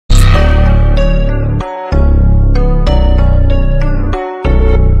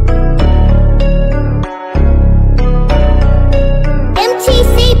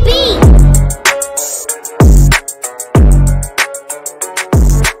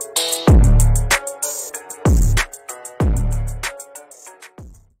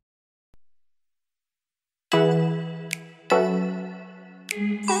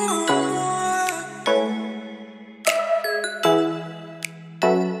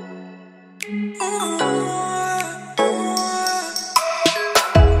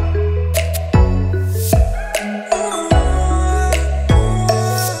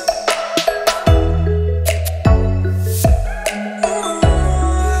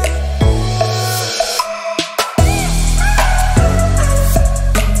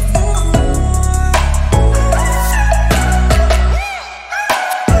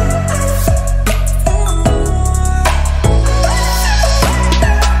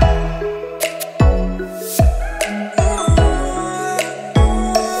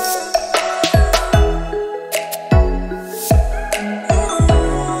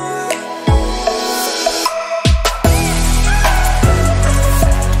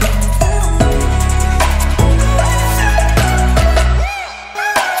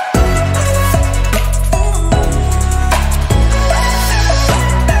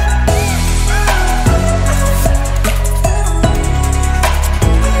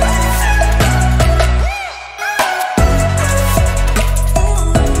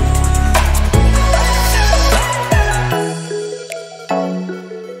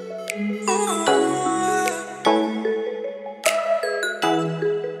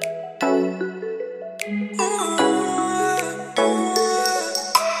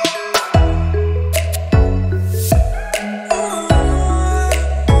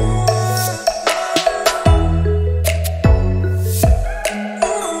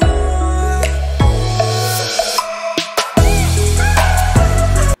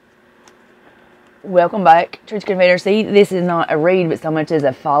Welcome back, Truth Confederacy. This is not a read, but so much as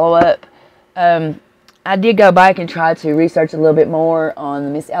a follow-up. I did go back and try to research a little bit more on the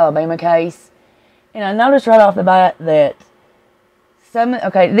Miss Alabama case, and I noticed right off the bat that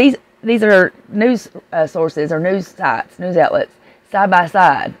these are news sources or news sites, news outlets, side by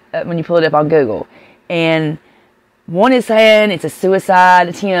side when you pull it up on Google, and one is saying it's a suicide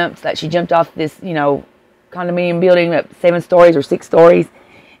attempt, that she jumped off this, condominium building up 7 stories or 6 stories.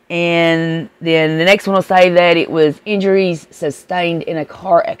 And then the next one will say that it was injuries sustained in a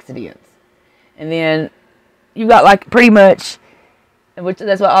car accident. And then you've got like pretty much, which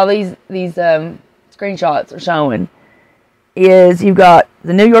that's what all these screenshots are showing, is you've got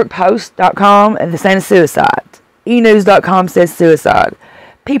the NewYorkPost.com and saying suicide. eNews.com says suicide.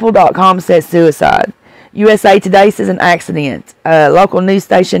 People.com says suicide. USA Today says an accident. Local news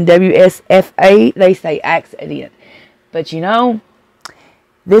station WSFA, they say accident. But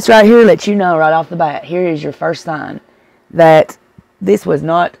this right here lets you know right off the bat, here is your first sign that this was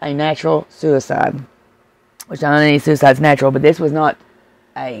not a natural suicide. Which I don't know any suicide's natural, but this was not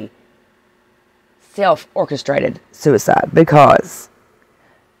a self-orchestrated suicide, because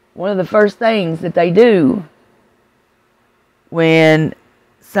one of the first things that they do when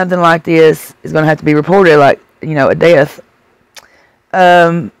something like this is going to have to be reported, like, a death,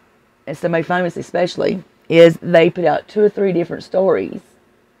 and somebody famous especially, is they put out 2 or 3 different stories.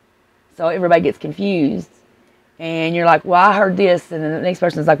 So everybody gets confused, and you're like, well, I heard this, and then the next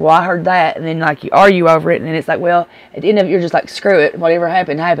person's like, well, I heard that, and then like you argue over it, and then it's like, well, at the end of it, you're just like, screw it, whatever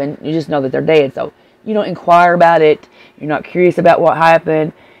happened, happened. You just know that they're dead, so you don't inquire about it, you're not curious about what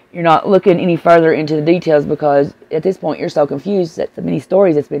happened, you're not looking any further into the details, because at this point, you're so confused at the many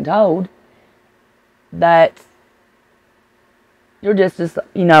stories that's been told, that you're just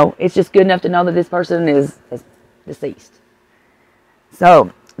it's just good enough to know that this person is deceased.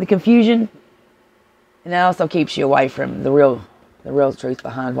 So the confusion, and that also keeps you away from the real truth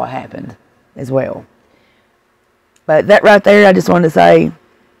behind what happened as well. But that right there, I just wanted to say,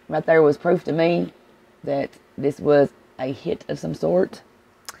 right there was proof to me that this was a hit of some sort,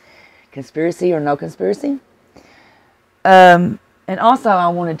 conspiracy or no conspiracy. And also I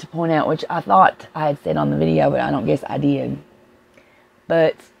wanted to point out, which I thought I had said on the video, but I don't guess I did.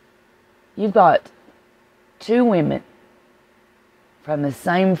 But you've got 2 women from the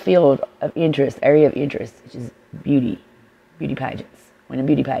same field of interest, area of interest, which is beauty pageants, winning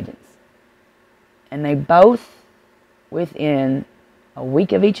beauty pageants. And they both, within a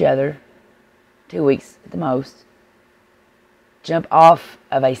week of each other, 2 weeks at the most, jump off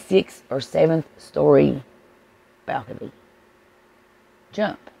of a 6th or 7th story balcony.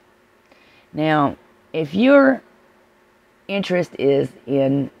 Jump. Now, if your interest is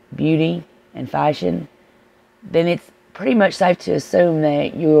in beauty and fashion, then it's pretty much safe to assume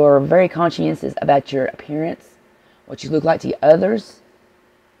that you're very conscientious about your appearance, what you look like to others,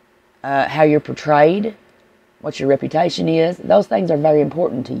 how you're portrayed, what your reputation is. Those things are very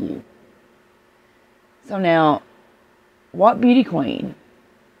important to you. So now, what beauty queen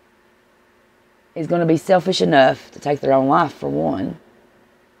is going to be selfish enough to take their own life, for one?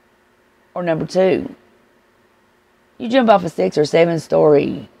 Or number 2, you jump off a 6 or 7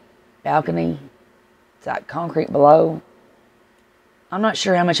 story balcony. It's like concrete below. I'm not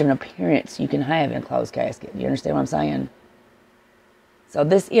sure how much of an appearance you can have in a closed casket. You understand what I'm saying? So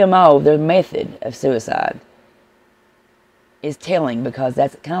this MO, the method of suicide, is telling, because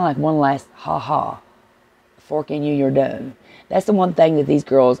that's kind of like one last ha-ha. Fork in you, you're done. That's the one thing that these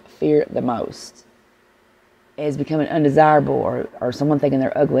girls fear the most, is becoming undesirable, or someone thinking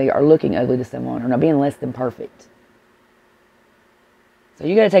they're ugly, or looking ugly to someone, or not being less than perfect. So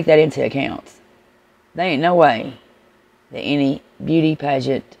you got to take that into account. There ain't no way that any beauty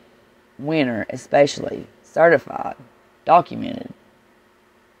pageant winner, especially certified, documented,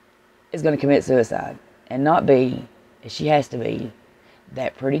 is going to commit suicide and not be, as she has to be,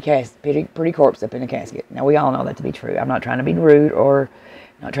 that pretty corpse up in a casket. Now, we all know that to be true. I'm not trying to be rude or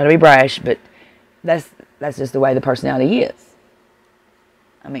not trying to be brash, but that's just the way the personality is.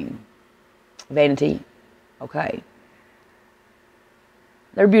 I mean, vanity, okay.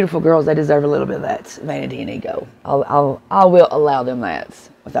 They're beautiful girls. They deserve a little bit of that vanity and ego. I will allow them that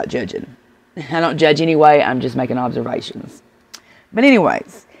without judging. I don't judge anyway. I'm just making observations. But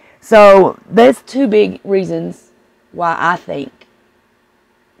anyways, so there's two big reasons why I think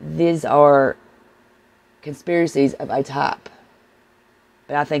these are conspiracies of a type.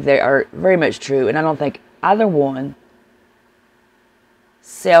 But I think they are very much true. And I don't think either one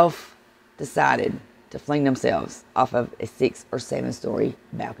self-decided to fling themselves off of a 6 or 7 story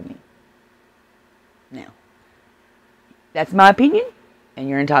balcony. Now, that's my opinion, and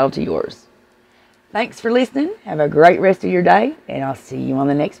you're entitled to yours. Thanks for listening. Have a great rest of your day, and I'll see you on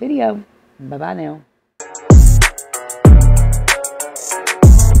the next video. Bye-bye now.